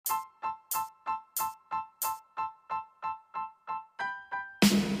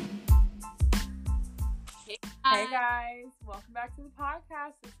Hey Hi, guys, welcome back to the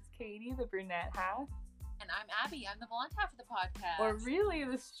podcast. This is Katie, the brunette half, and I'm Abby. I'm the blonde half of the podcast. or really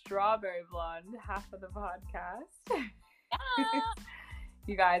the strawberry blonde half of the podcast. Yeah.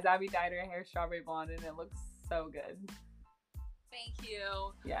 You guys, Abby dyed her hair strawberry blonde and it looks so good. Thank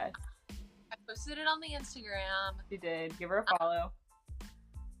you. Yes, I posted it on the Instagram, she did. Give her a follow.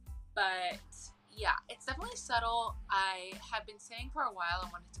 but yeah, it's definitely subtle. I have been saying for a while I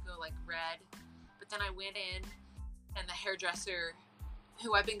wanted to go like red, but then I went in and the hairdresser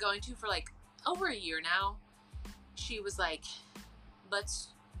who I've been going to for like over a year now, she was like, let's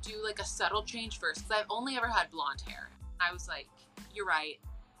do like a subtle change first because I've only ever had blonde hair. I was like, you're right.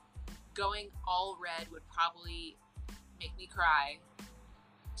 Going all red would probably make me cry.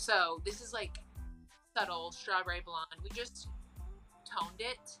 So this is like subtle strawberry blonde. We just toned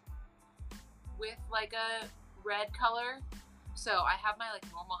it with like a red color. So I have my like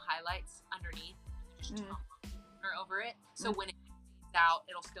normal highlights underneath. Just tone over it. So when it fades out,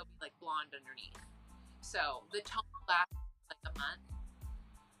 it'll still be like blonde underneath. So the tone will last like a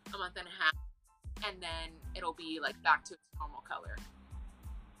month and a half, and then it'll be like back to its normal color.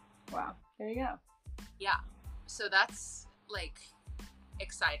 Wow, there you go. Yeah. So that's like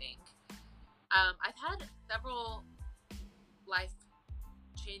exciting. I've had several life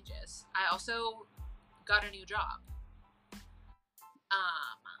changes. I also got a new job.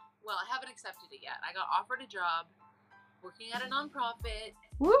 Well, I haven't accepted it yet. I got offered a job working at a nonprofit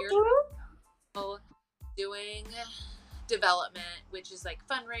doing development, which is like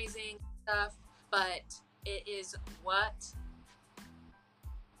fundraising stuff, but it is what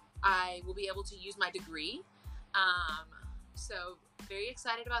I will be able to use my degree. So very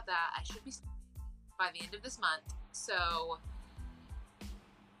excited about that. I should be by the end of this month. So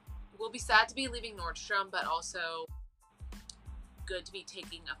we'll be sad to be leaving Nordstrom, but also good to be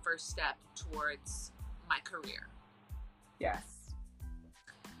taking a first step towards my career. Yes.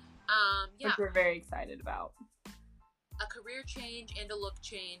 Yeah. Which we're very excited about. A career change and a look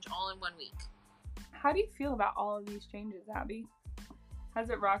change all in 1 week. How do you feel about all of these changes, Abby? Has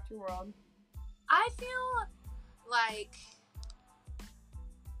it rocked your world? I feel like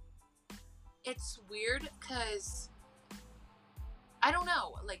it's weird because I don't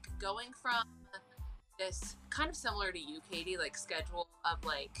know, like going from this kind of similar to you, Katie, like schedule of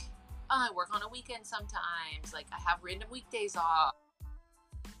like, oh, I work on a weekend sometimes, like I have random weekdays off,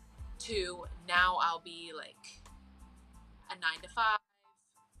 to now I'll be like a 9 to 5,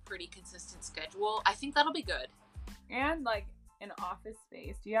 pretty consistent schedule. I think that'll be good. And like an office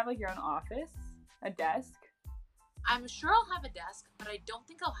space. Do you have like your own office? A desk? I'm sure I'll have a desk, but I don't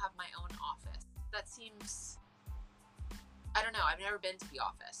think I'll have my own office. That seems, I don't know. I've never been to the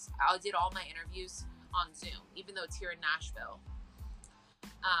office. I did all my interviews on Zoom, even though it's here in Nashville.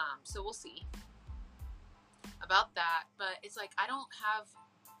 So we'll see about that. But it's like, I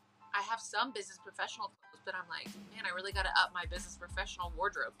have some business professional clothes, but I'm like, man, I really got to up my business professional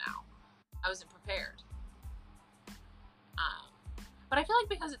wardrobe now. I wasn't prepared. But I feel like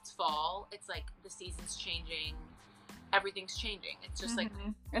because it's fall, it's like the season's changing, everything's changing. It's just like,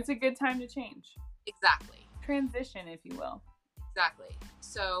 it's a good time to change. Exactly. Transition, if you will. Exactly.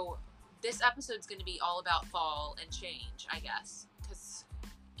 So this episode's going to be all about fall and change, I guess, because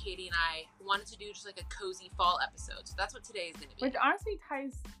Katie and I wanted to do just like a cozy fall episode. So that's what today is going to be. Which honestly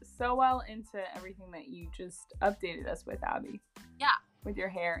ties so well into everything that you just updated us with, Abby. Yeah. With your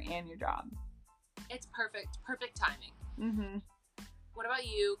hair and your job. It's perfect timing. Mm-hmm. What about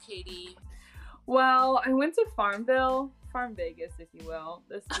you, Katie? Well, I went to Farm Vegas, if you will,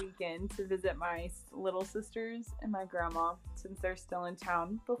 this weekend to visit my little sisters and my grandma, since they're still in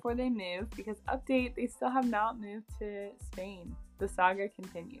town before they move, because update, they still have not moved to Spain. The saga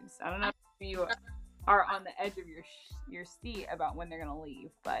continues. I don't know if you are on the edge of your seat about when they're going to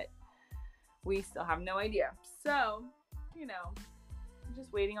leave, but we still have no idea. So,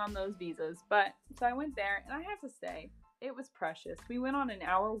 just waiting on those visas. But so I went there, and I have to say, it was precious. We went on an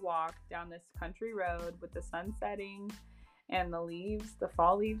hour walk down this country road with the sun setting and the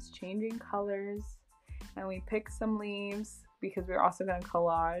fall leaves changing colors. And we picked some leaves because we were also going to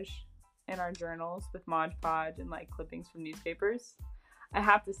collage in our journals with Mod Podge and like clippings from newspapers. I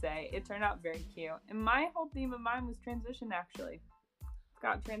have to say, it turned out very cute. And my whole theme of mine was transition, actually. It's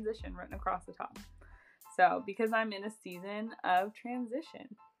got transition written across the top. So because I'm in a season of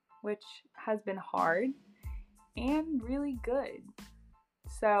transition, which has been hard and really good.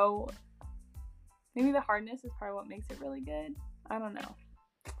 So maybe the hardness is part of what makes it really good. I don't know.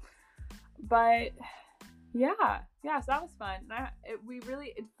 But yeah, so that was fun. And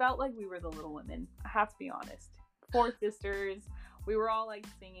it felt like we were the Little Women. I have to be honest. 4 sisters we were all like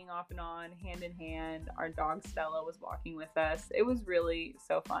singing off and on, hand in hand. Our dog Stella was walking with us. It was really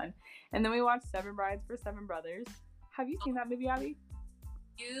so fun. And then we watched Seven Brides for Seven Brothers. Have you seen that movie, Abby?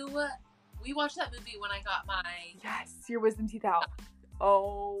 We watched that movie when I got my... Yes, your wisdom teeth out.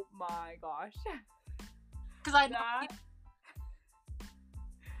 Oh my gosh. Because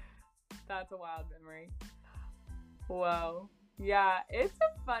that's a wild memory. Whoa. Yeah, it's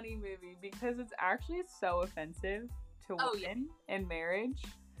a funny movie because it's actually so offensive to women in marriage.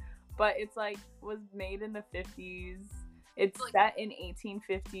 But it's like, was made in the 50s. It's like, set in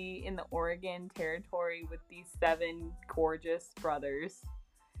 1850 in the Oregon Territory with these 7 gorgeous brothers.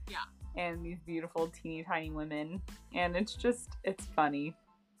 Yeah. And these beautiful teeny tiny women. And it's funny.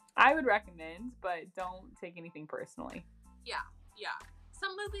 I would recommend, but don't take anything personally. Yeah.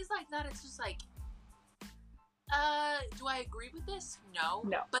 Some movies like that, it's just like, do I agree with this? No.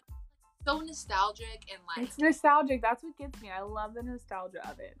 But so nostalgic and like... It's nostalgic. That's what gets me. I love the nostalgia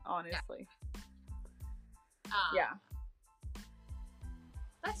of it, honestly. Yeah.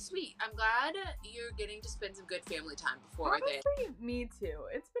 That's sweet. I'm glad you're getting to spend some good family time before Honestly, me too.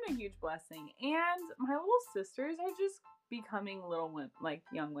 It's been a huge blessing. And my little sisters are just becoming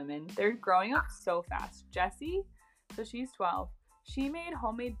young women. They're growing up so fast. Jessie, so she's 12. She made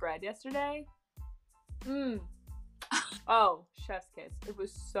homemade bread yesterday. Oh, chef's kiss. It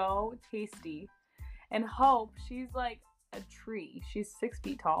was so tasty. And Hope, she's like a tree. She's 6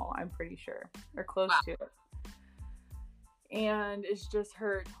 feet tall, I'm pretty sure. Or close to it. And it's just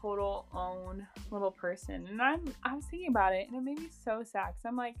her total own little person. And I was thinking about it, and it made me so sad. Because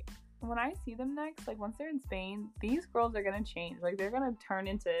I'm like, when I see them next, like once they're in Spain, they're going to change. Like they're going to turn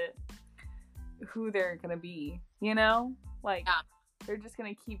into who they're going to be, you know? Like they're just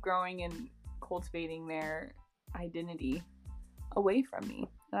going to keep growing and cultivating their identity away from me.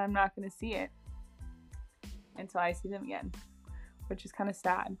 And I'm not going to see it until I see them again, which is kind of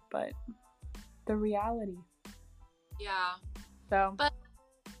sad, but the reality. Yeah. So. But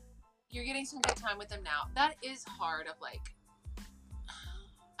you're getting some good time with them now. That is hard of like,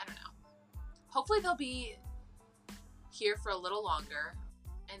 I don't know. Hopefully they'll be here for a little longer,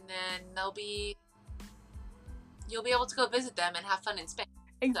 and then you'll be able to go visit them and have fun in Spain.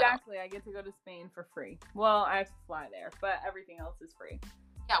 Exactly. So. I get to go to Spain for free. Well, I have to fly there, but everything else is free.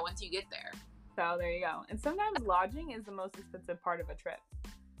 Yeah, once you get there. So there you go. And sometimes lodging is the most expensive part of a trip.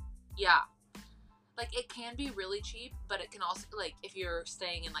 Yeah. Like, it can be really cheap, but it can also, like, if you're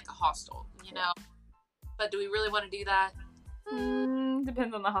staying in, like, a hostel, you know? But do we really want to do that?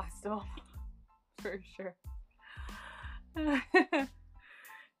 Depends on the hostel. For sure. Yeah.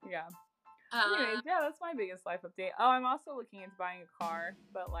 Anyways, yeah, that's my biggest life update. Oh, I'm also looking into buying a car,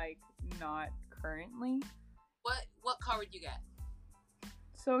 but, like, not currently. What car would you get?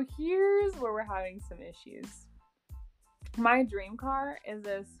 So here's where we're having some issues. My dream car is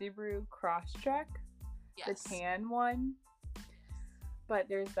a Subaru Crosstrek, the tan one. But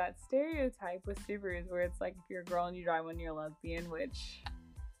there's that stereotype with Subarus where it's like if you're a girl and you drive one, you're a lesbian, which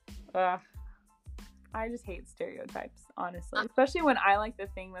I just hate stereotypes, honestly. Especially when I like the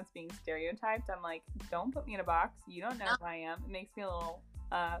thing that's being stereotyped. I'm like, don't put me in a box. You don't know who I am. It makes me a little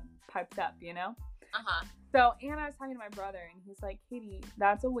piped up, you know? So, and I was talking to my brother, and he's like, Katie,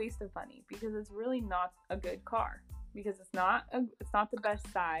 that's a waste of money because it's really not a good car. Because it's not the best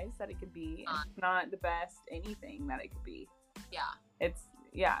size that it could be. And it's not the best anything that it could be.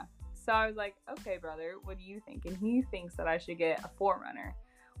 Yeah. So I was like, okay, brother, what do you think? And he thinks that I should get a 4Runner,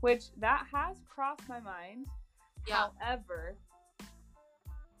 which that has crossed my mind. Yeah. However,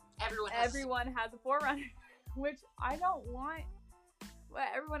 everyone has a 4Runner, which I don't want what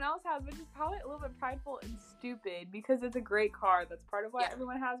everyone else has, which is probably a little bit prideful and stupid because it's a great car. That's part of why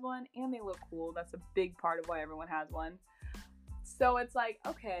everyone has one, and they look cool. That's a big part of why everyone has one. So it's like,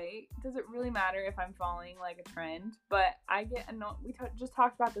 okay, does it really matter if I'm following like a trend? But I get annoyed. We just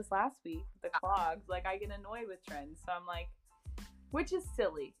talked about this last week with the clogs. Like, I get annoyed with trends. So I'm like, which is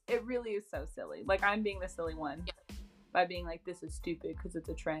silly. It really is so silly. Like, I'm being the silly one by being like, this is stupid because it's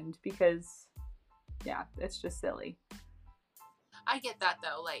a trend. Because, yeah, it's just silly. I get that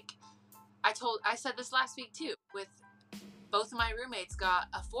though. Like, I said this last week too. With both of my roommates got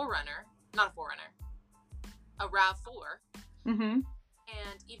a 4Runner, not a 4Runner, a RAV4. Mm-hmm.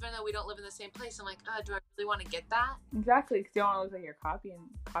 And even though we don't live in the same place, I'm like, do I really want to get that? Exactly, because you don't want to look like you're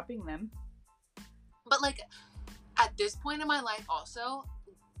copying them. But like, at this point in my life, also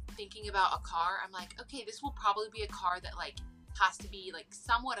thinking about a car, I'm like, okay, this will probably be a car that like has to be like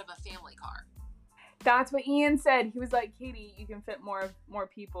somewhat of a family car. That's what Ian said. He was like, Katie, you can fit more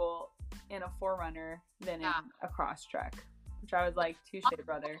people in a 4Runner than in a Crosstrek. which I was like, touche,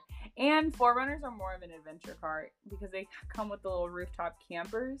 brother. And 4Runners are more of an adventure car because they come with the little rooftop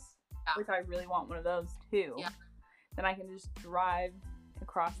campers, which I really want one of those too. Yeah. Then I can just drive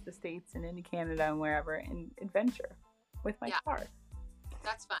across the states and into Canada and wherever and adventure with my car.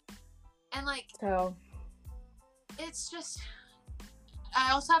 That's fun. And like, so it's just,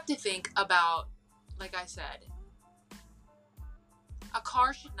 I also have to think about, like I said, a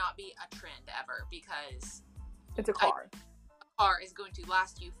car should not be a trend ever because it's a car. A car is going to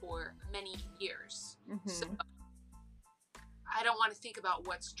last you for many years. Mm-hmm. So I don't want to think about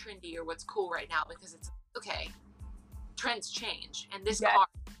what's trendy or what's cool right now because it's okay. Trends change, and this car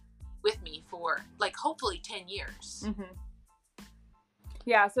is with me for like hopefully 10 years. Mm-hmm.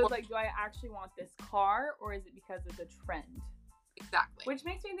 Yeah, so it's like, do I actually want this car, or is it because it's a trend? Exactly. Which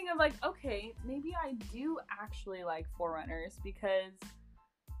makes me think of like, okay, maybe I do actually like 4Runners because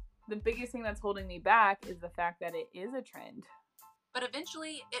the biggest thing that's holding me back is the fact that it is a trend. But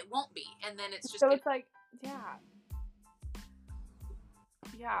eventually it won't be, and then it's just... So it's like, yeah.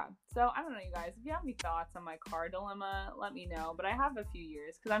 So I don't know, you guys. If you have any thoughts on my car dilemma, let me know. But I have a few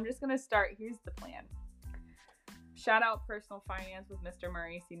years because I'm just going to start. Here's the plan. Shout out Personal Finance with Mr.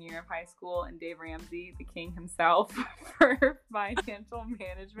 Murray, senior year of high school, and Dave Ramsey, the king himself, for financial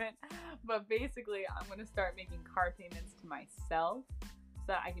management. But basically, I'm going to start making car payments to myself so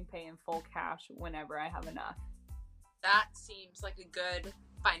that I can pay in full cash whenever I have enough. That seems like a good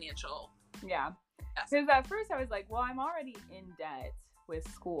financial. Yeah. Because at first I was like, well, I'm already in debt with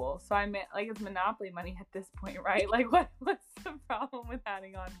school. So I meant, like, it's monopoly money at this point, right? Like, what's the problem with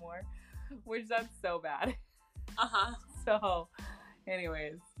adding on more? Which, that's so bad. So,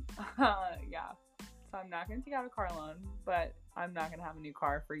 anyways, yeah. So I'm not going to take out a car loan, but I'm not going to have a new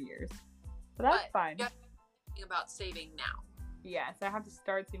car for years. So that's fine. You have to think about saving now. Yes, I have to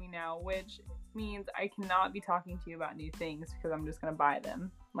start saving now, which means I cannot be talking to you about new things because I'm just going to buy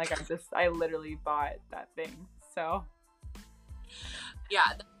them. Like, I literally bought that thing. So, yeah,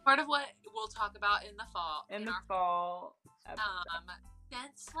 that's part of what we'll talk about in the fall. In the fall.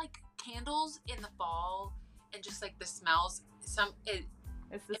 Scents, like candles in the fall, and just like the smells.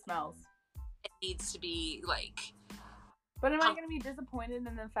 It's the smells. It needs to be like. But am I going to be disappointed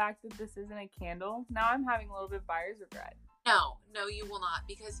in the fact that this isn't a candle? Now I'm having a little bit of buyer's regret. No, you will not,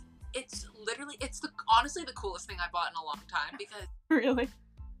 because it's honestly the coolest thing I bought in a long time, because really,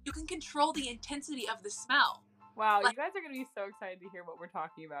 you can control the intensity of the smell. Wow, like, you guys are going to be so excited to hear what we're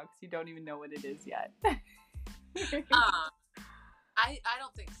talking about because you don't even know what it is yet. I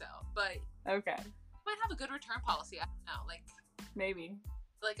don't think so, but okay, might have a good return policy. I don't know, like maybe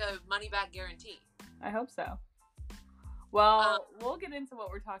like a money back guarantee. I hope so. Well, we'll get into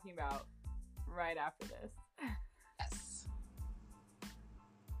what we're talking about right after this. Yes.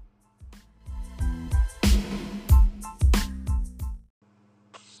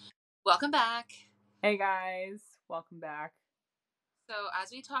 Welcome back. Hey guys, welcome back. So,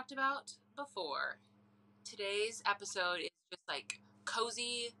 as we talked about before, today's episode is just like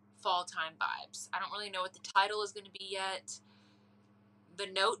cozy fall time vibes. I don't really know what the title is going to be yet. The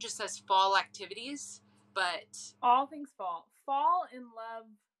note just says fall activities, but all things fall. Fall in love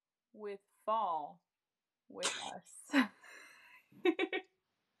with fall with us.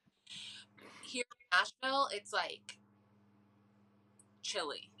 Here in Nashville, it's like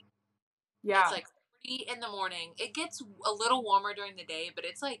chilly. Yeah. It's like 40 in the morning. It gets a little warmer during the day, but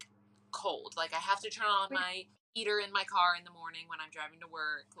it's like cold. Like I have to turn on my heater in my car in the morning when I'm driving to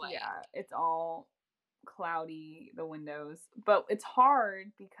work. Like, yeah, it's all cloudy, the windows. But it's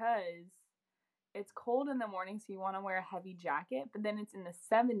hard because it's cold in the morning, so you want to wear a heavy jacket, but then it's in the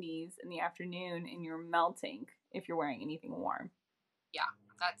 70s in the afternoon and you're melting if you're wearing anything warm. Yeah,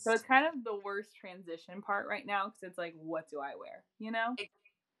 that's... So it's kind of the worst transition part right now because it's like, what do I wear? You know? You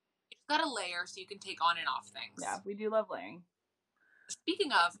just gotta layer so you can take on and off things. Yeah, we do love layering.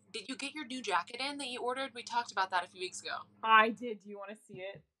 Speaking of, did you get your new jacket in that you ordered? We talked about that a few weeks ago. I did. Do you want to see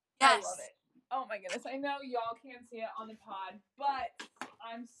it? Yes. I love it. Oh my goodness. I know y'all can't see it on the pod, but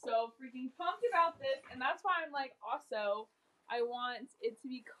I'm so freaking pumped about this. And that's why I'm like, also, I want it to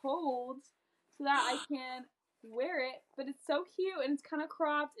be cold so that I can wear it. But it's so cute and it's kind of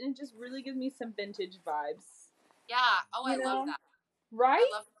cropped and it just really gives me some vintage vibes. Yeah. Oh, I love that. Right?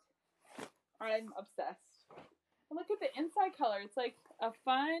 I love I'm obsessed. And look at the inside color. It's like a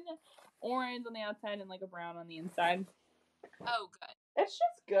fun orange on the outside and like a brown on the inside. Oh, good. It's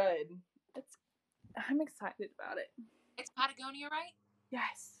just good. I'm excited about it. It's Patagonia, right?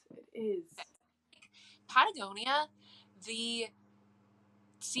 Yes, it is. Patagonia, the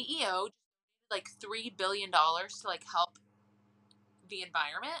CEO, like $3 billion to like help the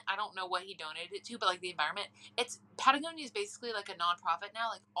environment. I don't know what he donated it to, but like the environment. It's Patagonia is basically like a nonprofit now.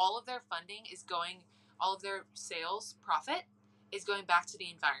 Like all of their funding is going, all of their sales profit is going back to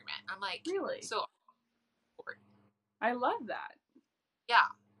the environment. I'm like, Really? so I love that. yeah.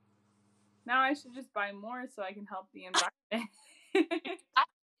 Now I should just buy more so I can help the environment.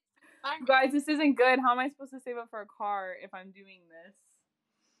 I Guys, this isn't good. How am I supposed to save up for a car if I'm doing this?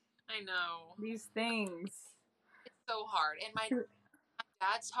 know. These things. It's so hard. And my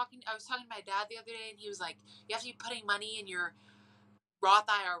dad's talking, I was talking to my dad the other day, and he was like, you have to be putting money in your Roth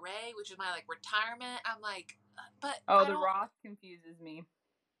IRA, which is my like retirement. I'm like, but oh, the Roth confuses me.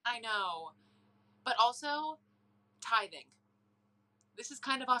 I know. But also tithing. This is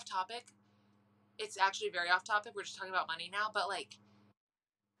kind of off topic. It's actually very off topic. We're just talking about money now, but like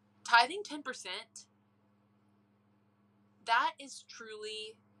tithing 10%, that is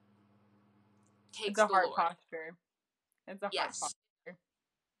truly takes it's a the hard Lord. posture. It's a hard posture.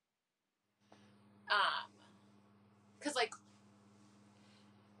 Because like,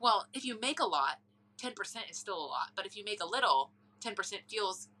 well, if you make a lot, 10% is still a lot. But if you make a little, 10%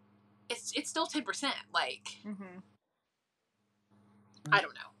 feels it's still 10%. Like, I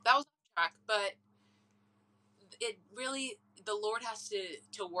don't know. That was off track, but it really, the Lord has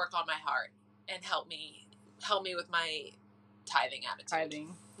to work on my heart and help me with my tithing attitude.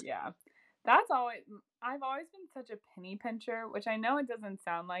 Tithing, yeah. I've always been such a penny pincher, which I know it doesn't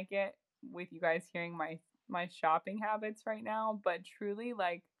sound like it with you guys hearing my shopping habits right now, but truly,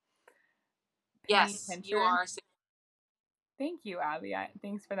 like, penny pincher. You are. Thank you, Abby.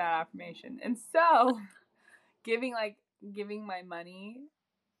 Thanks for that affirmation. And so, giving my money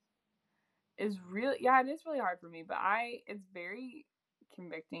is really, it is really hard for me, but it's very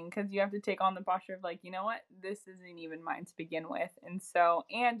convicting because you have to take on the posture of like, you know what, this isn't even mine to begin with. And so,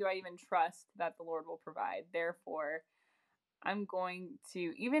 and do I even trust that the Lord will provide? Therefore, I'm going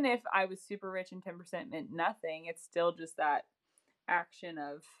to, even if I was super rich and 10% meant nothing, it's still just that action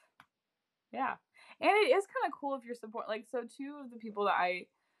of, yeah. And it is kind of cool if you're support, like, so there's two people that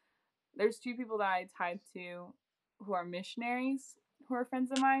I tied to who are missionaries who are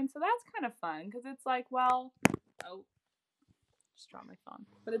friends of mine. So that's kind of fun because it's like, well, just dropped my phone.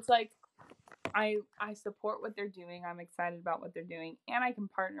 But it's like, I support what they're doing. I'm excited about what they're doing. And I can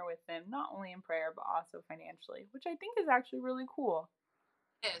partner with them, not only in prayer, but also financially, which I think is actually really cool.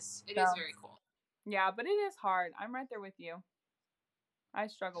 It is very cool. Yeah, but it is hard. I'm right there with you. I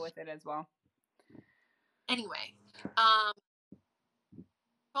struggle with it as well. Anyway,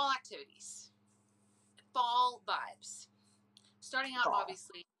 fall activities, fall vibes. Starting out,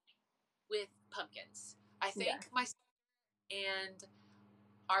 obviously, with pumpkins. I think my and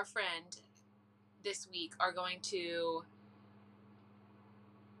our friend this week are going to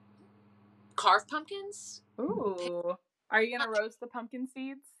carve pumpkins. Ooh. Are you going to roast the pumpkin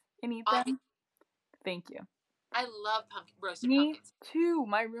seeds and eat them? Thank you. I love roasted pumpkins. Me too.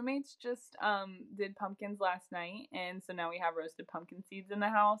 My roommates just did pumpkins last night, and so now we have roasted pumpkin seeds in the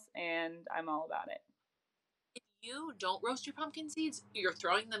house, and I'm all about it. If you don't roast your pumpkin seeds, you're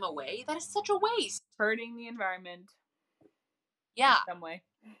throwing them away. That is such a waste. Hurting the environment. Yeah. In some way.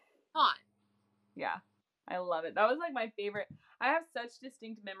 Come on. Yeah. I love it. That was like my favorite. I have such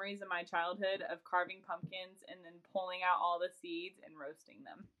distinct memories in my childhood of carving pumpkins and then pulling out all the seeds and roasting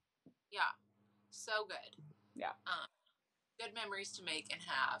them. Yeah. So good. Yeah. Good memories to make and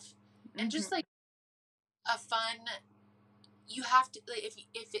have. And just like a fun, you have to, like,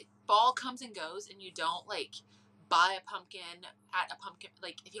 if it fall comes and goes and you don't like buy a pumpkin at a pumpkin,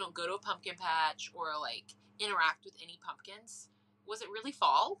 like if you don't go to a pumpkin patch or like interact with any pumpkins, was it really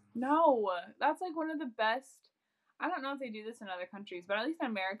fall? No, that's like one of the best. I don't know if they do this in other countries, but at least in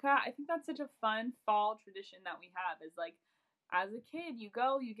America, I think that's such a fun fall tradition that we have is like, as a kid, you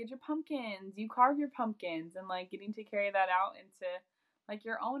go, you get your pumpkins, you carve your pumpkins, and like getting to carry that out into like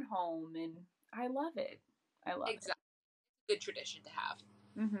your own home. And I love it. I love it. Good tradition to have.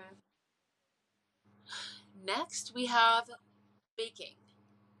 Mm-hmm. Next, we have baking,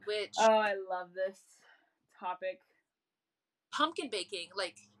 which... Oh, I love this topic. Pumpkin baking,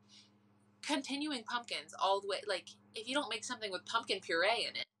 like continuing pumpkins all the way. Like, if you don't make something with pumpkin puree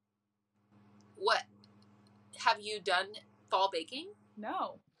in it, what? Have you done fall baking?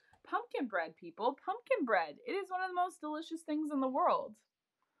 No. Pumpkin bread, people. Pumpkin bread. It is one of the most delicious things in the world.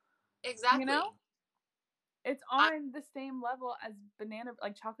 Exactly. You know? It's on the same level as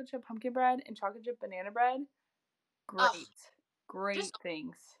like chocolate chip pumpkin bread and chocolate chip banana bread. Great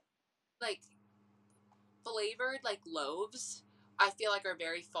things. Like, flavored, like, loaves, I feel like are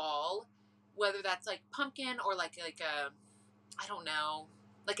very fall. Whether that's, like, pumpkin or, like a, I don't know,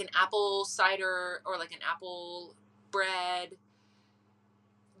 like an apple cider or, like, an apple bread.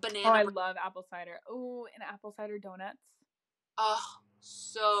 banana. Oh, I love apple cider. Oh, and apple cider donuts. Oh,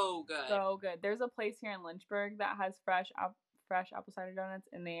 so good. So good. There's a place here in Lynchburg that has fresh apple cider donuts,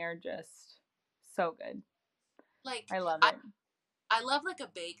 and they are just so good. Like, I love it. I love like a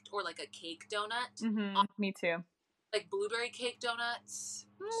baked or like a cake donut. Me too. Like blueberry cake donuts.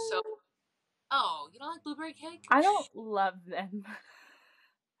 So, oh, you don't like blueberry cake? I don't love them.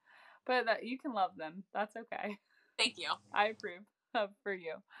 But you can love them. That's okay. Thank you. I approve for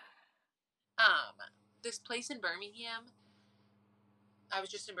you. This place in Birmingham. I was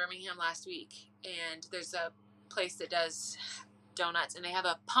just in Birmingham last week, and there's a place that does donuts, and they have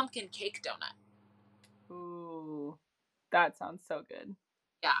a pumpkin cake donut. Ooh, that sounds so good.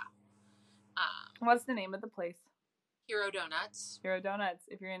 Yeah. What's the name of the place? Hero Donuts. Hero Donuts.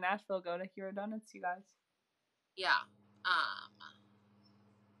 If you're in Nashville, go to Hero Donuts, you guys. Yeah.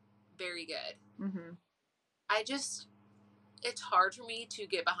 Very good. It's hard for me to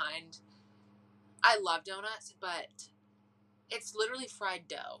get behind. I love donuts, but it's literally fried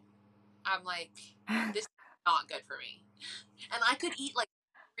dough. I'm like, this is not good for me. And I could eat like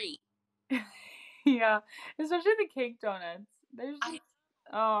 3. Yeah, especially the cake donuts. There's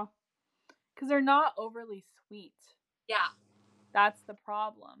because they're not overly sweet. Yeah. That's the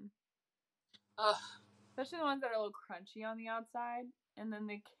problem. Ugh. Especially the ones that are a little crunchy on the outside, and then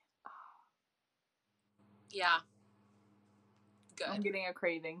they. Yeah. Good. I'm getting a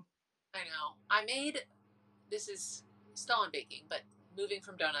craving. I know. This is still on baking, but moving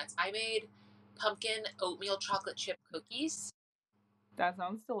from donuts, I made pumpkin oatmeal chocolate chip cookies. That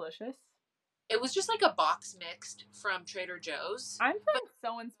sounds delicious. It was just like a box mixed from Trader Joe's. I'm feeling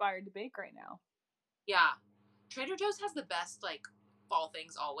so inspired to bake right now. Yeah. Trader Joe's has the best, like, fall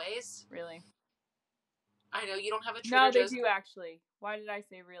things always. Really? I know you don't have a Trader Joe's. No, they do actually. Why did I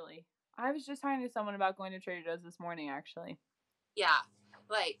say really? I was just talking to someone about going to Trader Joe's this morning, actually. Yeah.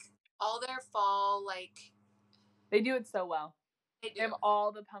 Like, all their fall, like... They do it so well. They do. They have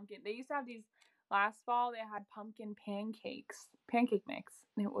all the pumpkin... They used to have these... Last fall, they had pumpkin pancake mix.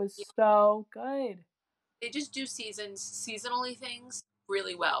 And it was so good. They just do seasonally things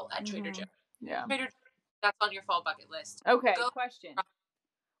really well at Trader Joe's. Yeah. Trader Joe's, that's on your fall bucket list. Okay, question.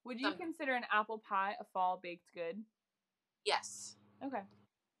 Would you consider an apple pie a fall baked good? Yes. Okay.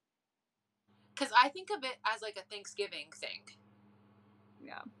 Because I think of it as like a Thanksgiving thing.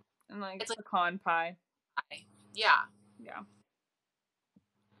 Yeah. And like it's pecan pie. Yeah. Yeah.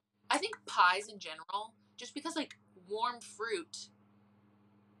 I think pies in general, just because like warm fruit,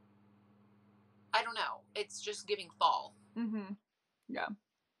 I don't know. It's just giving fall. Yeah.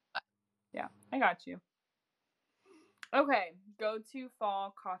 Yeah, I got you. Okay, go to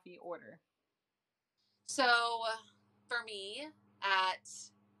fall coffee order. So, for me,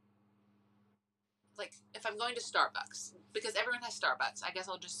 like, if I'm going to Starbucks, because everyone has Starbucks, I guess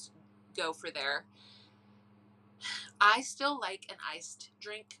I'll just go for there. I still like an iced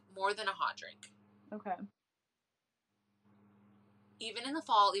drink more than a hot drink. Okay. Even in the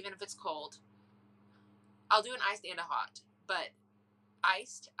fall, even if it's cold, I'll do an iced and a hot. But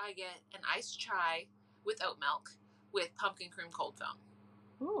iced, I get an iced chai with oat milk with pumpkin cream cold foam.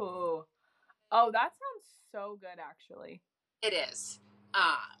 Ooh. Oh, that sounds so good, actually. It is.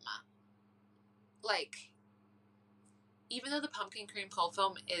 Like, even though the pumpkin cream cold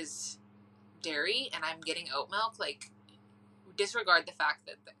foam is dairy and I'm getting oat milk, like, disregard the fact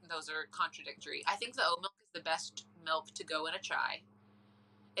that those are contradictory. I think the oat milk is the best milk to go in a chai.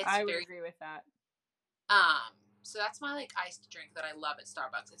 I would agree with that. So that's my like iced drink that I love at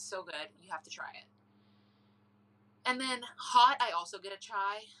Starbucks. It's so good. You have to try it. And then hot, I also get a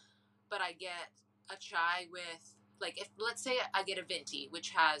chai, but I get a chai with like, if let's say I get a venti, which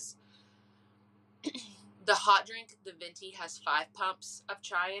has the hot drink, the venti has 5 pumps of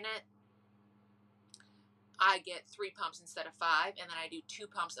chai in it. I get 3 pumps instead of 5, and then I do 2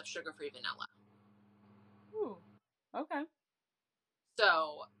 pumps of sugar-free vanilla. Ooh, okay.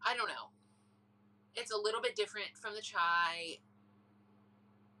 So, I don't know. It's a little bit different from the chai.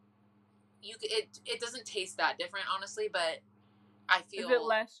 It doesn't taste that different, honestly, but I feel... Is it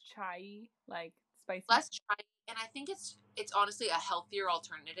less chai, like spicy? Less chai, and I think it's honestly a healthier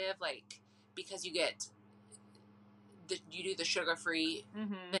alternative, like, because you get... you do the sugar-free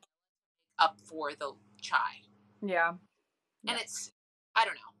up for the chai. Yeah. And it's, I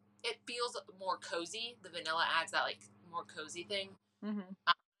don't know, it feels more cozy. The vanilla adds that, like, more cozy thing.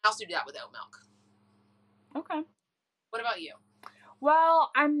 I also do that with oat milk. Okay. What about you?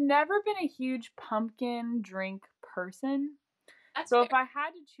 Well, I've never been a huge pumpkin drink person. That's so fair. If I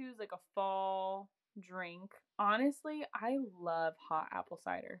had to choose, like, a fall drink, honestly, I love hot apple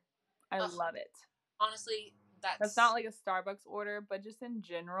cider. I love it. Honestly, That's not like a Starbucks order, but just in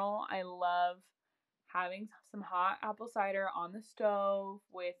general, I love having some hot apple cider on the stove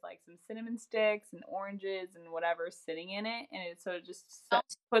with like some cinnamon sticks and oranges and whatever sitting in it, and it just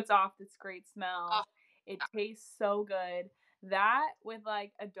puts off this great smell. It tastes so good. That with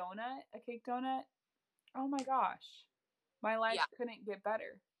like a donut, a cake donut, oh my gosh, my life couldn't get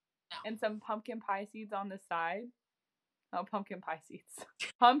better. No. And some pumpkin pie seeds on the side. Oh, pumpkin pie seeds.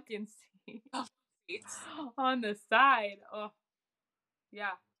 Pumpkin seeds. On the side. Oh,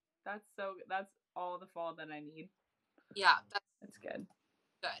 yeah. That's all the fall that I need. Yeah, that's good.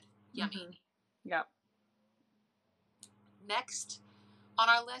 Good. Yummy. Mm-hmm. Yep. Next on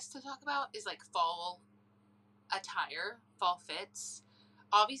our list to talk about is like fall attire, fall fits.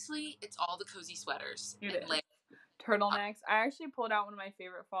 Obviously, it's all the cozy sweaters. Turtlenecks. I actually pulled out one of my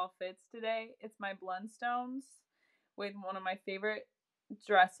favorite fall fits today. It's my Blundstones with one of my favorite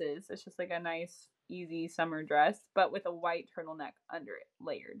dresses. It's just like a nice, easy summer dress, but with a white turtleneck under it,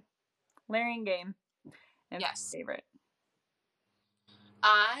 layered. Layering game. And yes. Favorite.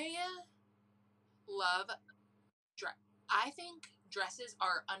 I love dress. I think dresses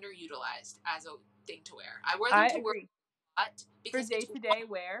are underutilized as a thing to wear. I wear them to agree. Work because for day-to-day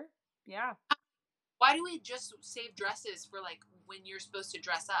wear. Yeah. Why do we just save dresses for like when you're supposed to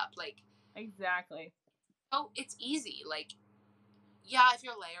dress up? Like exactly. Oh, it's easy. Like, yeah, if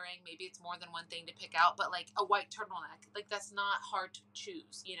you're layering, maybe it's more than one thing to pick out, but like a white turtleneck, like that's not hard to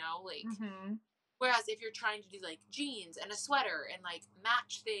choose, you know? Like, whereas if you're trying to do like jeans and a sweater and like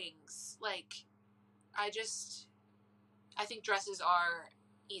match things, like, I think dresses are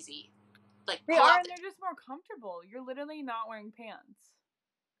easy. Like, they are, and they're just more comfortable. You're literally not wearing pants.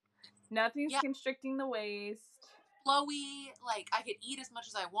 Nothing's constricting the waist. Flowy, like I could eat as much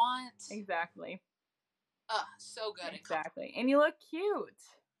as I want. Exactly. So good. Exactly. And you look cute.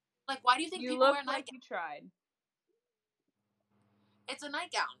 Like, why do you think you people look wear like you tried? It's a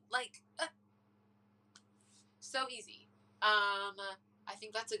nightgown. Like, so easy. I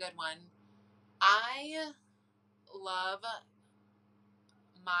think that's a good one. I love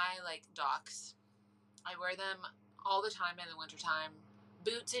my, like, Docs. I wear them all the time in the wintertime.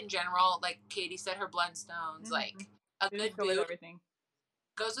 Boots in general, like Katie said, her Blundstones, like, a good boot. With everything.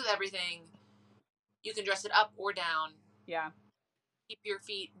 Goes with everything. You can dress it up or down. Yeah. Keep your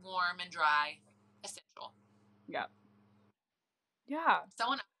feet warm and dry. Essential. Yeah. Yeah.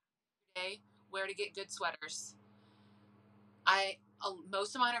 Someone today where to get good sweaters.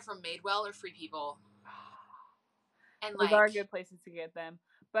 Most of mine are from Madewell or Free People. And those are good places to get them,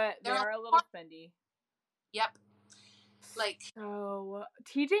 but they are a little spendy. Yep. Like, so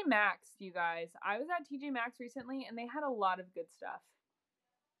TJ Maxx, you guys. I was at TJ Maxx recently, and they had a lot of good stuff.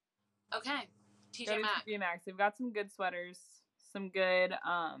 Okay, TJ Maxx. They've got some good sweaters, some good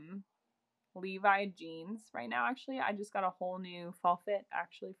Levi jeans right now. Actually, I just got a whole new fall fit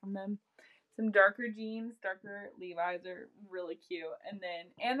actually from them. Some darker jeans, darker Levi's are really cute,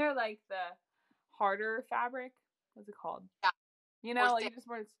 and they're like the harder fabric. What's it called? Yeah. You know, like it just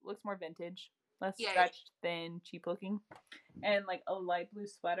looks more vintage, less stretched, thin, cheap looking, and like a light blue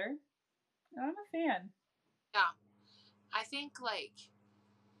sweater. I'm a fan. Yeah, I think like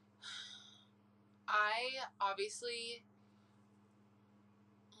I obviously.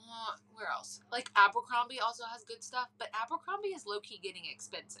 Where else? Like Abercrombie also has good stuff, but Abercrombie is low key getting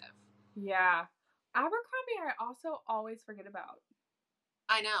expensive. Yeah, Abercrombie I also always forget about.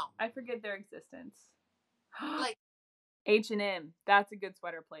 I know. I forget their existence. Like H&M, that's a good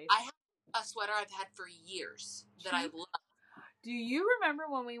sweater place. I have a sweater I've had for years that I love. Do you remember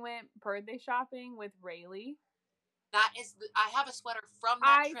when we went birthday shopping with Rayleigh? I have a sweater from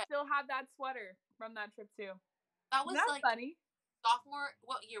that trip. I still have that sweater from that trip too. That was like funny. Sophomore,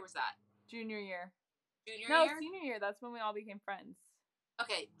 what year was that? Junior year. No, senior year. That's when we all became friends.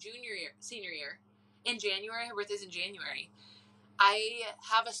 Okay, senior year. In January, her birthday's in January. I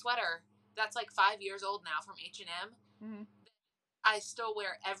have a sweater that's like 5 years old now from H&M. Mm-hmm. I still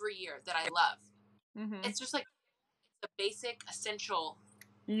wear every year that I love. Mm-hmm. It's just like it's a basic, essential,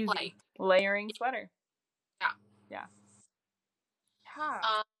 like layering sweater. Yeah. Yeah.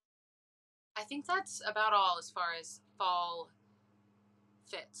 I think that's about all as far as fall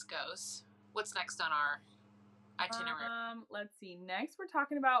fits goes. What's next on our itinerary? Let's see. Next, we're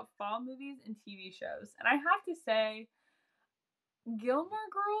talking about fall movies and TV shows. And I have to say, Gilmore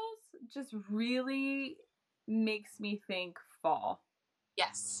Girls just really makes me think fall.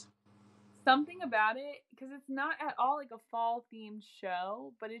 Yes. Something about it, because it's not at all like a fall-themed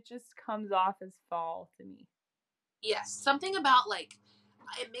show, but it just comes off as fall to me. Yes. Something about, like,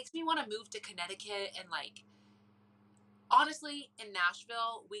 it makes me want to move to Connecticut and, like, honestly, in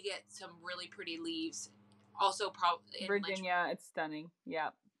Nashville, we get some really pretty leaves also probably in Virginia, it's stunning.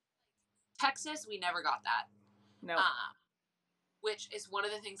 Yep. Texas, we never got that. No. Which is one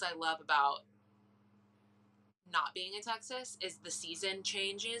of the things I love about not being in Texas is the season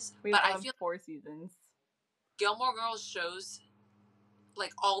changes. But I feel 4 seasons. Gilmore Girls shows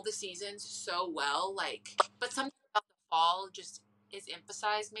like all the seasons so well, like, but something about the fall just is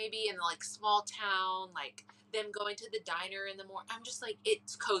emphasized maybe in like small town, like them going to the diner in the morning. I'm just like,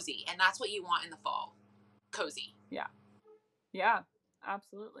 it's cozy, and that's what you want in the fall. Cozy. Yeah,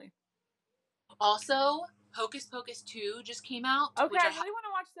 absolutely. Also, Hocus Pocus 2 just came out. Okay, I really want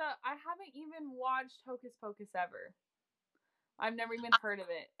to watch I haven't even watched Hocus Pocus ever. I've never even heard of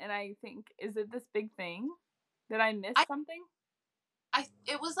it, and I think, is it this big thing? Did I miss something?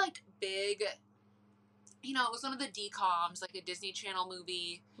 It was like big, you know, it was one of the DComs, like a Disney Channel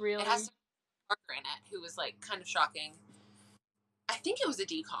movie. Really? It has Parker in it, who was like kind of shocking. I think it was a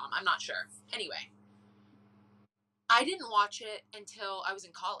DCom. I'm not sure. Anyway, I didn't watch it until I was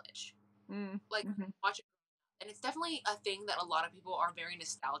in college. Watch it, and it's definitely a thing that a lot of people are very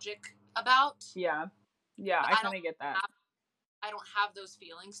nostalgic about. Yeah, I kind of get that. I don't have those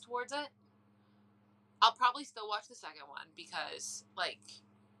feelings towards it. I'll probably still watch the second one because, like,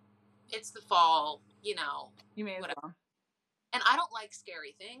 it's the fall, you know. You may as well. And I don't like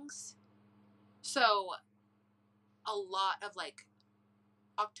scary things. So, a lot of, like,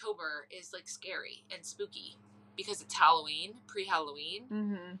 October is, like, scary and spooky because it's Halloween, pre-Halloween.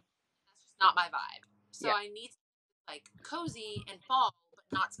 Mm-hmm. That's just not my vibe. So, I need, like, cozy and fall,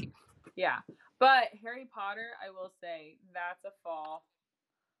 but not scary. Yeah. But Harry Potter, I will say, that's a fall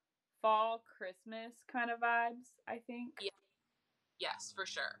Christmas kind of vibes, I think. Yeah. Yes, for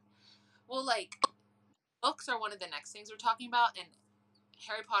sure. Well, like, books are one of the next things we're talking about, and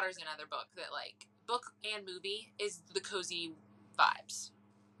Harry Potter is another book that, like, book and movie is the cozy vibes.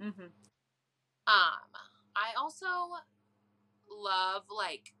 Mm-hmm. I also love,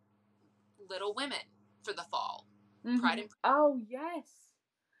 like, Little Women for the fall. Mm-hmm. Pride and Prejudice. Oh, yes.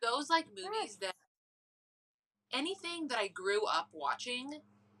 Those, like, movies that anything that I grew up watching.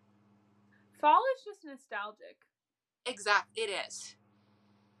 Fall is just nostalgic. Exactly, it is.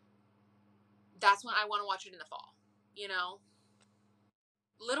 That's when I want to watch it in the fall, you know?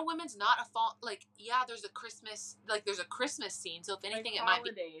 Little Women's not a fall, like, yeah, there's a Christmas scene, so if anything, like it might be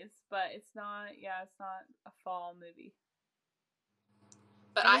holidays, but it's not a fall movie.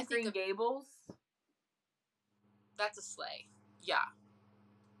 But I think Green Gables. That's a sleigh. Yeah.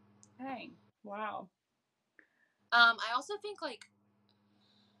 Dang. Wow. I also think, like,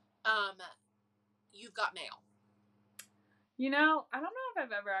 You've Got Mail. You know, I don't know if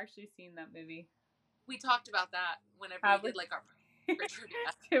I've ever actually seen that movie. We talked about that whenever we did, like, our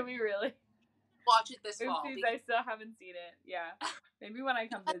trivia. Did we really? Watch it this fall. I still haven't seen it. Yeah. Maybe when I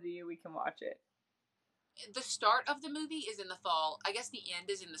come visit you, we can watch it. The start of the movie is in the fall. I guess the end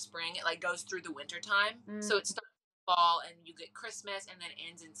is in the spring. It, like, goes through the winter time. Mm. So it starts in fall, and you get Christmas, and then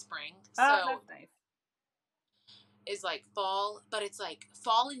ends in spring. Oh, that's nice. Is, like, fall, but it's, like,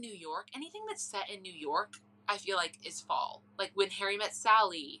 fall in New York. Anything that's set in New York, I feel like, is fall. Like, When Harry Met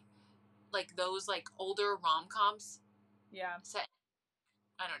Sally, like, those, like, older rom-coms. Yeah. Set,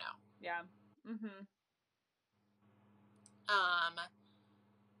 I don't know. Yeah. Mm-hmm. I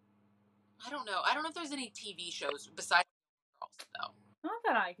don't know. I don't know if there's any TV shows besides Girls, though. Not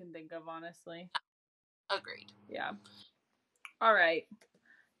that I can think of, honestly. Agreed. Yeah. All right.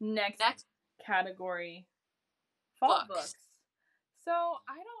 Next category. Fall books. So,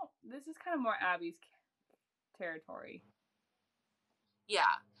 this is kind of more Abby's territory.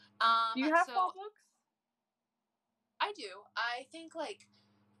 Yeah. Do you have fall books? I do. I think, like,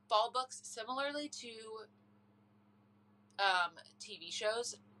 fall books, similarly to TV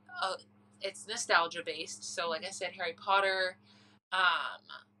shows, it's nostalgia based. So, like I said, Harry Potter,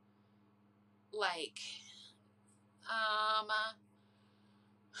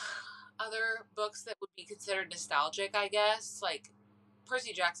 other books that would be considered nostalgic, I guess. Like,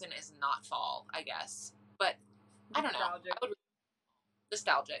 Percy Jackson is not fall, I guess. But, I don't know.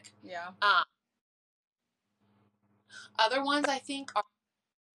 Nostalgic. Yeah. Other ones, I think, are...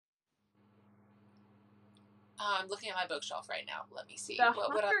 I'm looking at my bookshelf right now. Let me see. The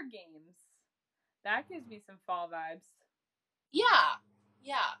Hunger Games. That gives me some fall vibes. Yeah.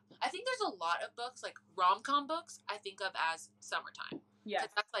 Yeah. I think there's a lot of books, like rom-com books, I think of as summertime. Yeah.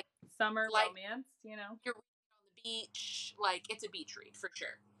 That's like summer romance, you know? You're on the beach. Like, it's a beach read, for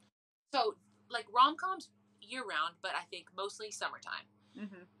sure. So, like, rom-coms year-round, but I think mostly summertime.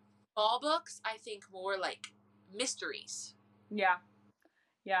 Mm-hmm. Fall books, I think more like mysteries. Yeah.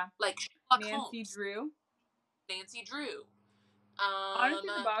 Yeah. Like Nancy Holmes. Drew. Nancy Drew. Honestly,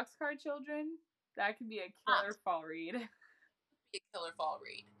 the Boxcar Children. That could be a killer fall read. Be a killer fall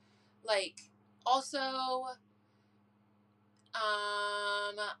read. Like, also,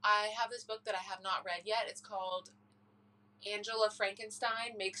 I have this book that I have not read yet. It's called Angela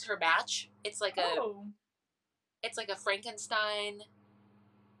Frankenstein Makes Her Match. It's like a Frankenstein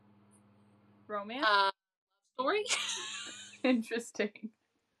romance story. Interesting.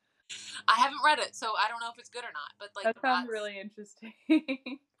 I haven't read it, so I don't know if it's good or not. But like, that sounds really interesting.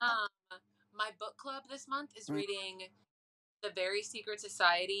 My book club this month is reading The Very Secret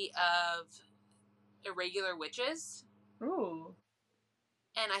Society of Irregular Witches. Ooh.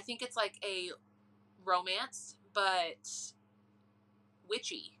 And I think it's like a romance, but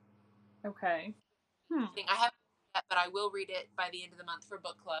witchy. Okay. I haven't read it, but I will read it by the end of the month for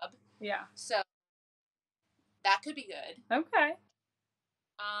book club. Yeah. So that could be good. Okay.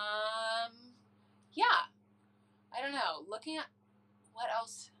 Yeah. I don't know. Looking at what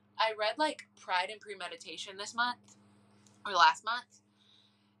else, I read like Pride and Premeditation this month or last month,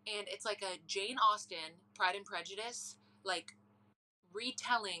 and it's like a Jane Austen Pride and Prejudice like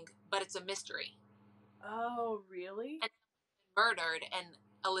retelling, but it's a mystery. Oh, really? And murdered, and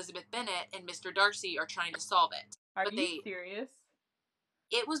Elizabeth Bennet and Mr. Darcy are trying to solve it. Are you serious?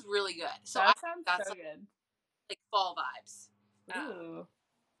 It was really good. So that sounds so like, good. Like fall vibes. Ooh.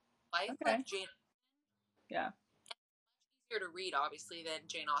 Like Jane. Yeah. It's easier to read, obviously, than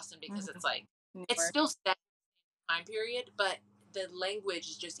Jane Austen because it's like Newer. it's still set in the time period, but the language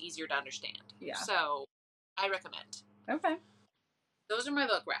is just easier to understand. Yeah. So I recommend. Okay. Those are my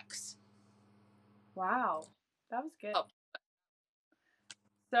book recs. Wow. That was good. Oh.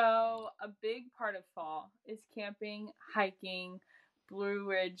 So a big part of fall is camping, hiking, Blue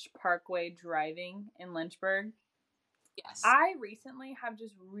Ridge Parkway driving in Lynchburg. Yes. I recently have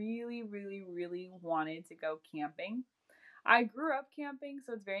just really, really, really wanted to go camping. I grew up camping,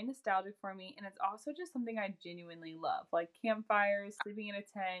 so it's very nostalgic for me, and it's also just something I genuinely love. Like campfires, sleeping in a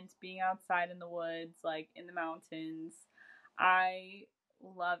tent, being outside in the woods, like in the mountains. I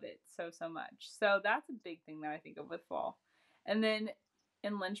love it so, so much. So that's a big thing that I think of with fall. And then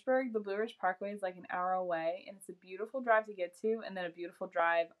in Lynchburg, the Blue Ridge Parkway is like an hour away, and it's a beautiful drive to get to, and then a beautiful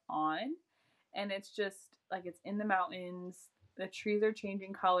drive on. And it's just like it's in the mountains. The trees are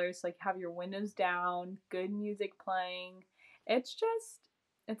changing colors, so like have your windows down, good music playing. It's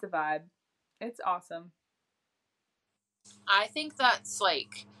a vibe. It's awesome. I think that's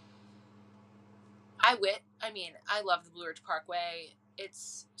like I love the Blue Ridge Parkway.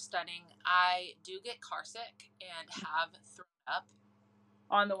 It's stunning. I do get carsick and have thrown up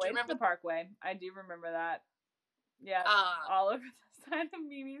on the way to the parkway. I do remember that. Yeah, all over the side of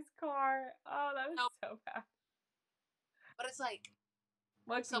Mimi's car. Oh, that was so bad. But it's like,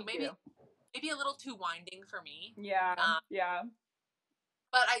 what can you do? Maybe a little too winding for me. Yeah, yeah.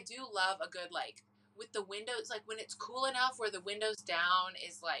 But I do love a good like with the windows, like when it's cool enough where the windows down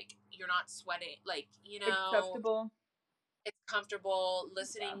is like you're not sweating, like acceptable. It's comfortable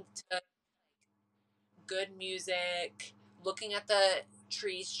listening to good music, looking at the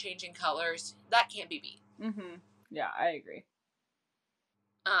trees changing colors. That can't be beat. Mm-hmm. Yeah, I agree.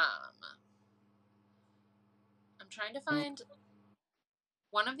 I'm trying to find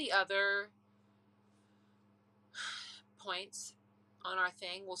one of the other points on our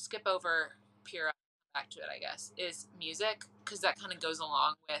thing. We'll skip over Pura, back to it, I guess, is music, because that kind of goes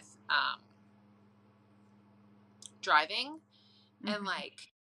along with driving. And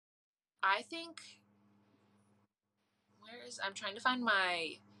like, I think I'm trying to find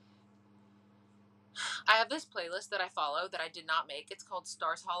I have this playlist that I follow that I did not make. It's called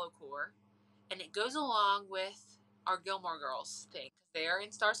Stars Hollow Core, and it goes along with our Gilmore Girls thing. They are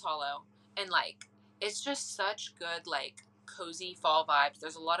in Stars Hollow, and like, it's just such good, like, cozy fall vibes.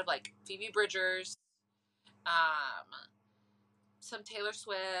 There's a lot of like Phoebe Bridgers, some Taylor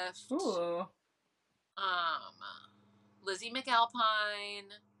Swift, ooh, Lizzie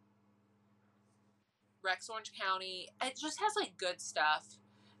McAlpine, Rex Orange County. It just has like good stuff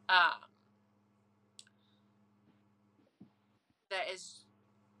that is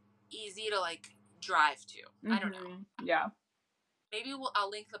easy to like drive to. I don't know. Yeah. Maybe I'll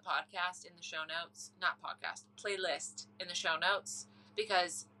link the podcast in the show notes. Not podcast, playlist in the show notes,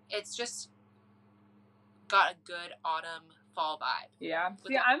 because it's just got a good autumn fall vibe. Yeah.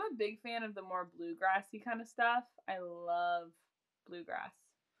 See, I'm a big fan of the more bluegrassy kind of stuff. I love bluegrass.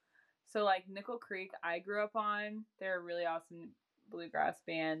 So like Nickel Creek, I grew up on. They're a really awesome bluegrass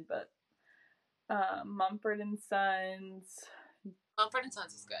band, but Mumford and Sons. Mumford and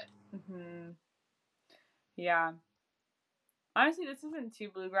Sons is good. Mm-hmm. Yeah. Honestly, this isn't too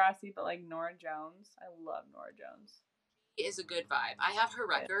bluegrassy, but like Norah Jones. I love Norah Jones. She is a good vibe. I have her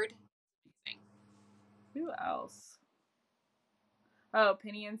record. Who else? Oh,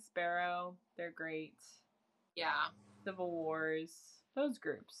 Penny and Sparrow. They're great. Yeah. Civil Wars. Those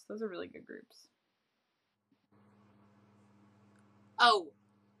groups. Those are really good groups. Oh,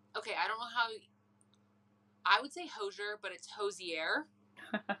 okay. I don't know how. I would say Hosier, but it's Hosier.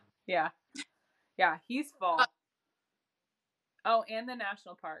 Yeah. Yeah, he's fall. Oh, and the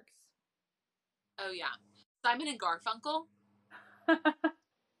national parks. Oh, yeah. Simon and Garfunkel.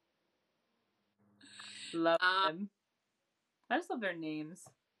 Love them. I just love their names.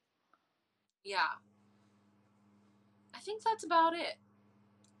 Yeah. I think that's about it.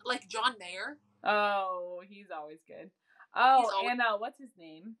 Like John Mayer. Oh, he's always good. Oh, and what's his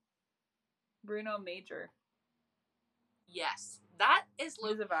name? Bruno Major. Yes. That is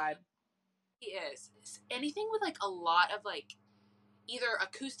He's a vibe. He is. Anything with like a lot of like either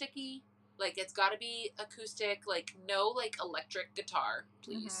acoustic-y, like it's got to be acoustic, like no like electric guitar,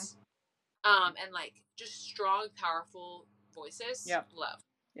 please. And like just strong, powerful voices. Yep. Love.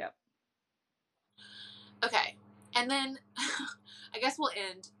 Yep. Okay. And then I guess we'll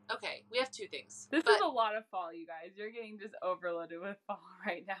end. Okay, we have two things. This is a lot of fall, you guys. You're getting just overloaded with fall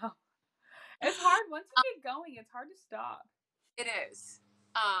right now. It's hard. Once you get going, it's hard to stop. It is.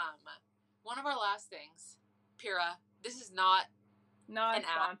 One of our last things, Pyrrha, this is not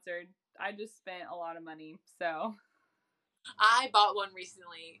sponsored. I just spent a lot of money, so. I bought one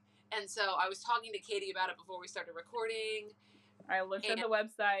recently, and so I was talking to Katie about it before we started recording. I looked at the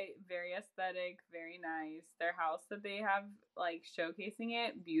website, very aesthetic, very nice. Their house that they have, like, showcasing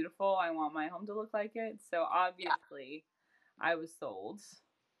it, beautiful. I want my home to look like it, so obviously I was sold.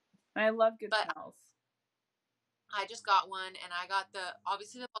 And I love good smells. I just got one, and I got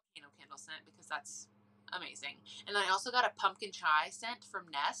obviously the volcano candle scent because that's amazing. And then I also got a pumpkin chai scent from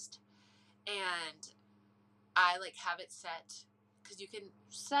Nest, and I like have it set because you can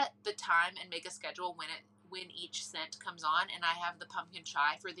set the time and make a schedule when each scent comes on, and I have the pumpkin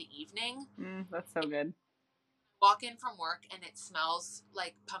chai for the evening. That's so good. Walk in from work and it smells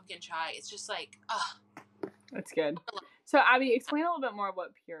like pumpkin chai. It's just like, that's good. So Abby, explain a little bit more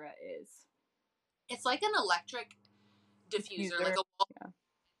what Pyrrha is. It's like an electric diffuser, like a wall. Yeah.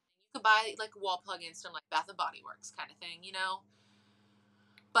 You could buy like wall plugins from like Bath and Body Works kind of thing, you know.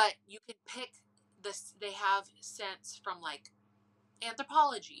 But you can pick this. They have scents from like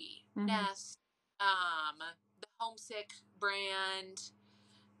Anthropologie, Nest, the Homesick brand.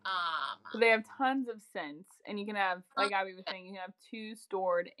 So they have tons of scents, and you can have, like Abby was saying, you can have 2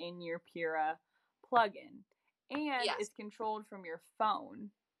 stored in your Pyrrha plugin, and it's controlled from your phone.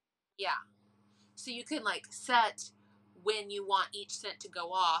 Yeah, so you can like set when you want each scent to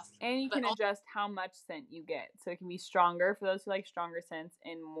go off, and you can adjust how much scent you get, so it can be stronger for those who like stronger scents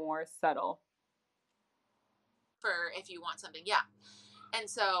and more subtle for if you want something. And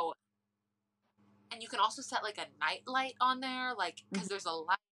so, and you can also set like a night light on there, like because there's a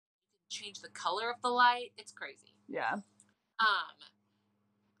light, you can change the color of the light. It's crazy. Yeah.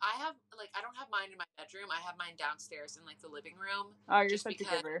 I have like I don't have mine in my bedroom. I have mine downstairs in like the living room. Oh, you're such a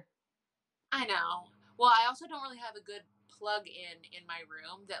giver. I know. Well, I also don't really have a good plug in my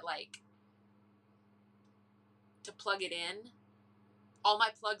room that like to plug it in. All my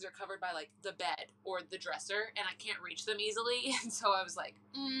plugs are covered by like the bed or the dresser, and I can't reach them easily. And so I was like,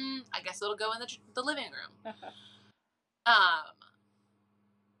 I guess it'll go in the living room.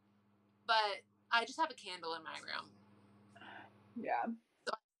 But I just have a candle in my room. Yeah.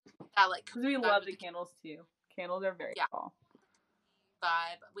 So I like because we love the candles too. Candles are very cool.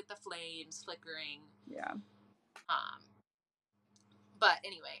 Vibe with the flames flickering. Yeah. But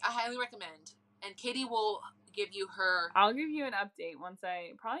anyway, I highly recommend. And Katie will give you her. I'll give you an update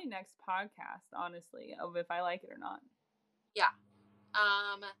probably next podcast, honestly, of if I like it or not. Yeah.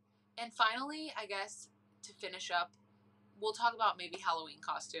 And finally, I guess to finish up, we'll talk about maybe Halloween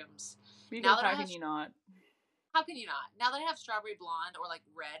costumes. Because how can you not? How can you not? Now that I have strawberry blonde or like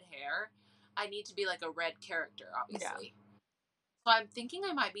red hair, I need to be like a red character, obviously. Yeah. So I'm thinking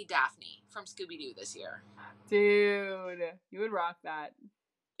I might be Daphne from Scooby-Doo this year. Dude, you would rock that.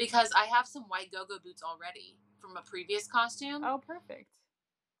 Because I have some white go-go boots already from a previous costume. Oh, perfect.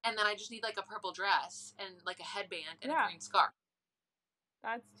 And then I just need like a purple dress and like a headband and a green scarf.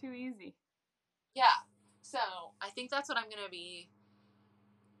 That's too easy. Yeah. So I think that's what I'm going to be.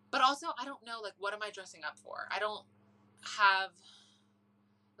 But also, I don't know, like, what am I dressing up for? I don't have,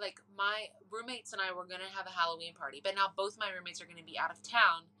 like, my roommates and I were going to have a Halloween party. But now both my roommates are going to be out of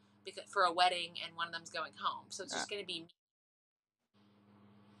town for a wedding, and one of them's going home. So it's just going to be me.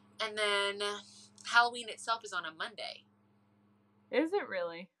 And then Halloween itself is on a Monday. Is it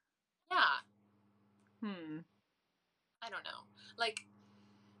really? Yeah. I don't know. Like,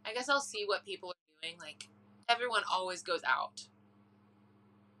 I guess I'll see what people are doing, like, everyone always goes out,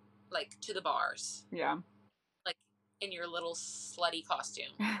 like, to the bars, Yeah. like, in your little slutty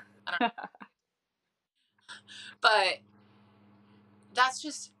costume. I don't know. But that's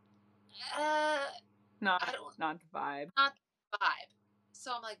just, not I don't, not the vibe. not the vibe.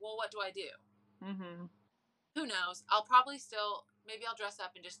 So I'm like, well, what do I do? Mm-hmm. Who knows? I'll probably still, maybe I'll dress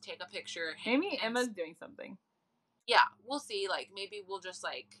up and just take a picture. Maybe Emma's doing something. Yeah, we'll see. Like, maybe we'll just,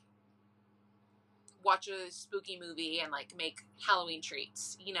 like, watch a spooky movie and, like, make Halloween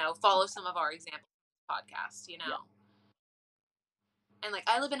treats, follow some of our example podcasts, Yeah. And, like,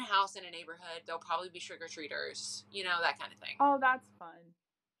 I live in a house in a neighborhood. There'll probably be trick-or-treaters, that kind of thing. Oh, that's fun.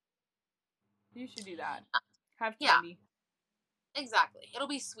 You should do that. Have Yeah. candy. Exactly. It'll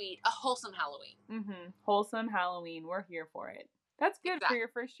be sweet. A wholesome Halloween. Mm-hmm. Wholesome Halloween. We're here for it. That's good Exactly. for your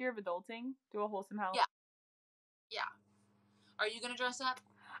first year of adulting. Do a wholesome Halloween. Yeah. Are you going to dress up?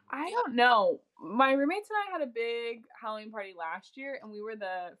 I don't know. My roommates and I had a big Halloween party last year, and we were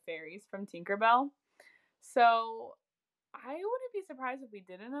the fairies from Tinkerbell. So I wouldn't be surprised if we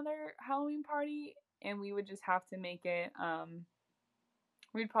did another Halloween party, and we would just have to make it.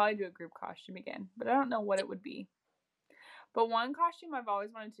 We'd probably do a group costume again, but I don't know what it would be. But one costume I've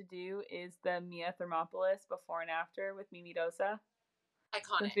always wanted to do is the Mia Thermopolis before and after with Mimi Dosa.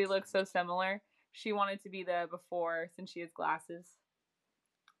 Iconic. Since we look so similar. She wanted to be the before since she has glasses.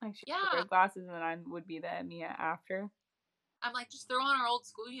 Like she wears glasses, and then I would be the Mia after. I'm like, just throw on our old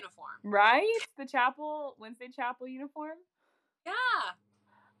school uniform. Right? The Wednesday chapel uniform?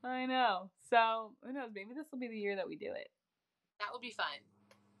 Yeah. I know. So, who knows? Maybe this will be the year that we do it. That would be fun.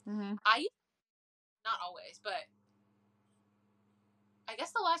 Mm-hmm. Not always, but I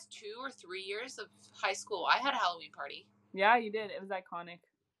guess the last 2 or 3 years of high school, I had a Halloween party. Yeah, you did. It was iconic.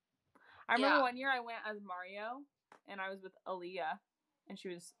 I remember one year I went as Mario, and I was with Aaliyah, and she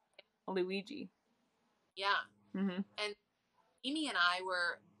was Luigi. Yeah. Mm-hmm. And Amy and I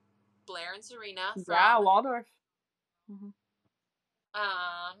were Blair and Serena from... Yeah, Waldorf. Mm-hmm.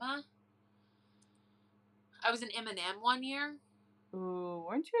 I was an M&M one year. Ooh,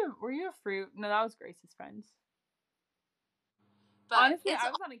 were you a fruit? No, that was Grace's friends. But honestly, I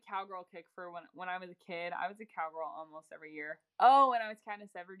was on a cowgirl kick for when I was a kid. I was a cowgirl almost every year. Oh, and I was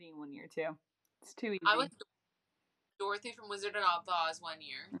Katniss Everdeen one year too. It's too easy. I was Dorothy from Wizard of Oz one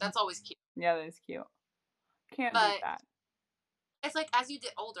year. That's always cute. Yeah, that is cute. Can't beat that. It's like as you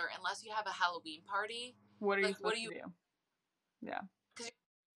get older, unless you have a Halloween party, what are you supposed to do? Yeah.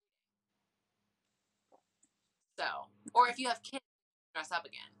 So, or if you have kids, dress up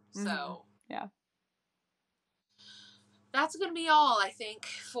again. Mm-hmm. So, yeah. That's going to be all, I think,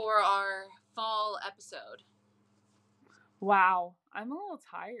 for our fall episode. Wow. I'm a little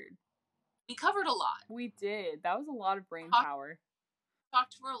tired. We covered a lot. We did. That was a lot of brain power.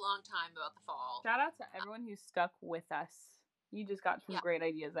 Talked for a long time about the fall. Shout out to everyone who stuck with us. You just got some great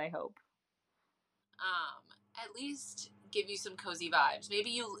ideas, I hope. At least give you some cozy vibes.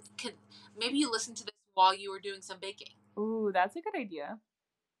 Maybe you listen to this while you were doing some baking. Ooh, that's a good idea.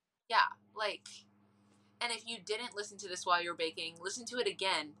 Yeah, like... And if you didn't listen to this while you're baking, listen to it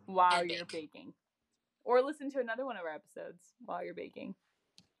again while you're baking. Or listen to another one of our episodes while you're baking.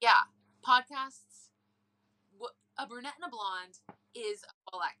 Yeah. Podcasts, A Brunette and a Blonde is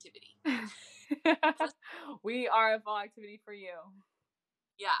a fall activity. We are a fall activity for you.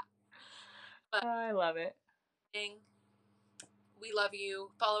 Yeah. But I love it. We love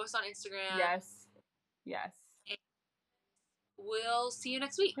you. Follow us on Instagram. Yes. Yes. And we'll see you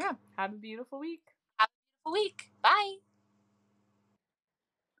next week. Yeah. Have a beautiful week. Week. Bye.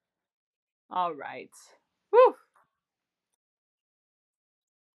 All right. Woo.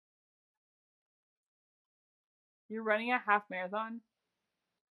 You're running a half marathon?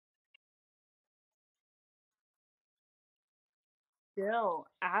 Still,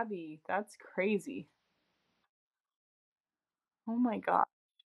 Abby, that's crazy. Oh my god.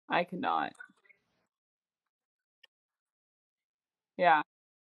 I cannot. Yeah.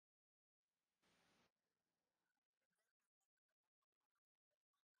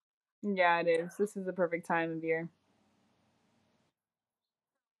 Yeah, it is. This is the perfect time of year.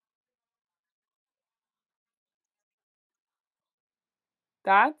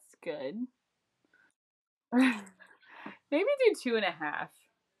 That's good. Maybe do 2.5.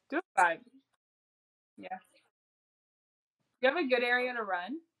 Do 5. Yeah. You have a good area to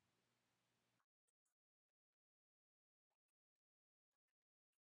run?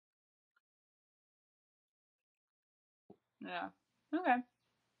 Yeah. Okay.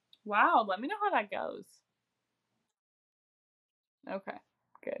 Wow. Let me know how that goes. Okay.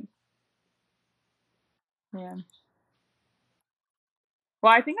 Good. Yeah.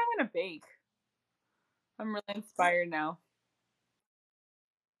 Well, I think I'm going to bake. I'm really inspired now.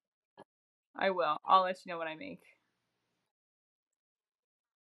 I will. I'll let you know what I make.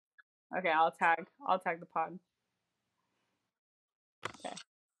 Okay, I'll tag the pod. Okay,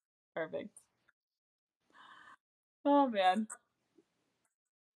 perfect. Oh man.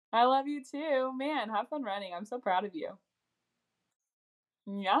 I love you too. Man, have fun running. I'm so proud of you.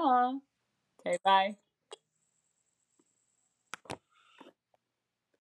 Yeah. Okay, bye.